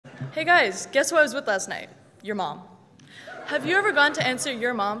Hey guys, guess who I was with last night? Your mom. Have you ever gone to answer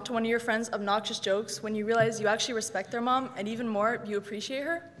your mom to one of your friends' obnoxious jokes when you realize you actually respect their mom and even more, you appreciate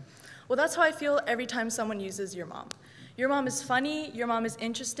her? Well, that's how I feel every time someone uses your mom. Your mom is funny, your mom is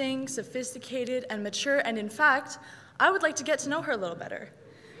interesting, sophisticated, and mature, and in fact, I would like to get to know her a little better.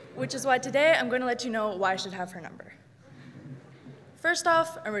 Which is why today I'm going to let you know why I should have her number. First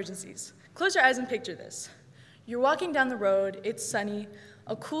off, emergencies. Close your eyes and picture this. You're walking down the road, it's sunny,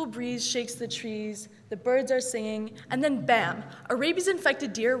 a cool breeze shakes the trees, the birds are singing, and then bam, a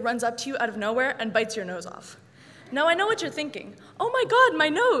rabies-infected deer runs up to you out of nowhere and bites your nose off. Now I know what you're thinking. Oh my God, my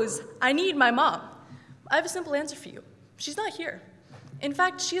nose! I need my mom. I have a simple answer for you. She's not here. In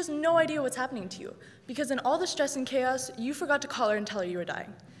fact, she has no idea what's happening to you, because in all the stress and chaos, you forgot to call her and tell her you were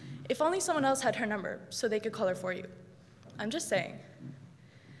dying. If only someone else had her number, so they could call her for you. I'm just saying.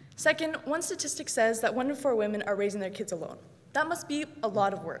 Second, one statistic says that 1 in 4 women are raising their kids alone. That must be a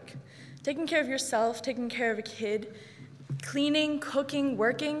lot of work. Taking care of yourself, taking care of a kid, cleaning, cooking,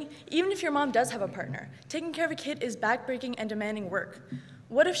 working, even if your mom does have a partner, taking care of a kid is backbreaking and demanding work.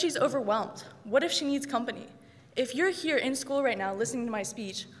 What if she's overwhelmed? What if she needs company? If you're here in school right now listening to my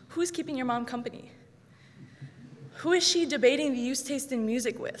speech, who's keeping your mom company? Who is she debating the use taste in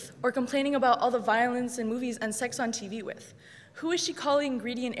music with, or complaining about all the violence in movies and sex on TV with? Who is she calling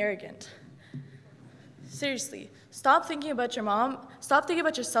greedy and arrogant? Seriously, stop thinking about your mom, stop thinking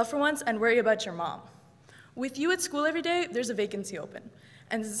about yourself for once, and worry about your mom. With you at school every day, there's a vacancy open.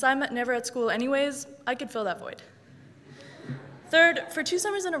 And since I'm never at school anyways, I could fill that void. Third, for 2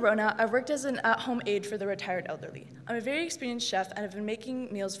 summers in a row now, I've worked as an at-home aide for the retired elderly. I'm a very experienced chef and have been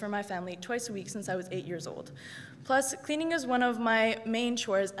making meals for my family twice a week since I was 8 years old. Plus, cleaning is one of my main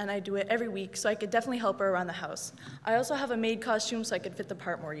chores and I do it every week, so I could definitely help her around the house. I also have a maid costume so I could fit the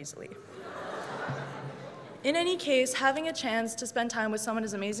part more easily. In any case, having a chance to spend time with someone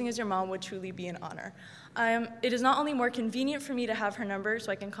as amazing as your mom would truly be an honor. It is not only more convenient for me to have her number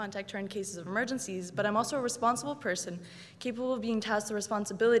so I can contact her in cases of emergencies, but I'm also a responsible person capable of being tasked the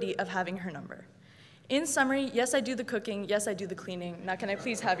responsibility of having her number. In summary, yes, I do the cooking, yes, I do the cleaning. Now can I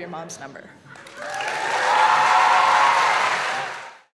please have your mom's number?